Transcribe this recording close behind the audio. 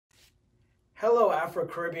Hello,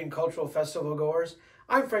 Afro-Caribbean Cultural Festival goers.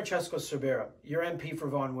 I'm Francesco Sorbara, your MP for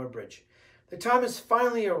Vaughan Woodbridge. The time has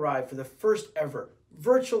finally arrived for the first ever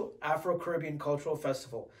Virtual Afro-Caribbean Cultural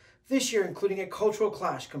Festival, this year including a cultural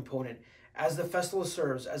clash component, as the festival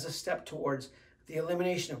serves as a step towards the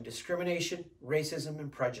elimination of discrimination, racism,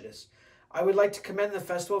 and prejudice. I would like to commend the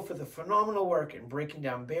festival for the phenomenal work in breaking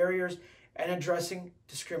down barriers and addressing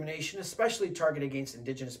discrimination, especially targeted against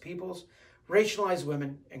Indigenous peoples, racialized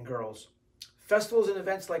women, and girls. Festivals and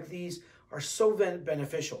events like these are so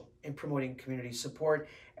beneficial in promoting community support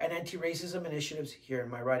and anti-racism initiatives here in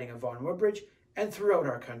my riding of Vaughan Woodbridge and throughout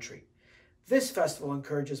our country. This festival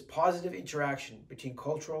encourages positive interaction between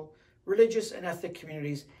cultural, religious, and ethnic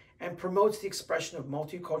communities and promotes the expression of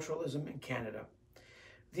multiculturalism in Canada.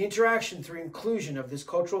 The interaction through inclusion of this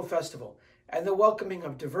cultural festival and the welcoming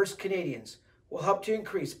of diverse Canadians will help to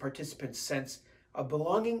increase participants' sense of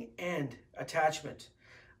belonging and attachment.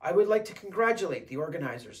 I would like to congratulate the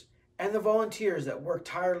organizers and the volunteers that work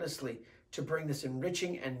tirelessly to bring this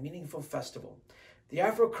enriching and meaningful festival. The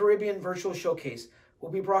Afro-Caribbean Virtual Showcase will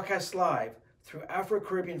be broadcast live through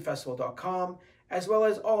Afro-Caribbean as well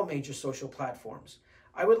as all major social platforms.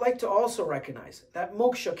 I would like to also recognize that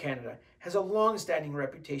Moksha Canada has a long-standing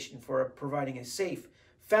reputation for providing a safe,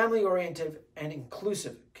 family-oriented, and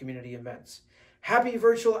inclusive community events. Happy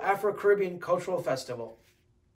Virtual Afro-Caribbean Cultural Festival!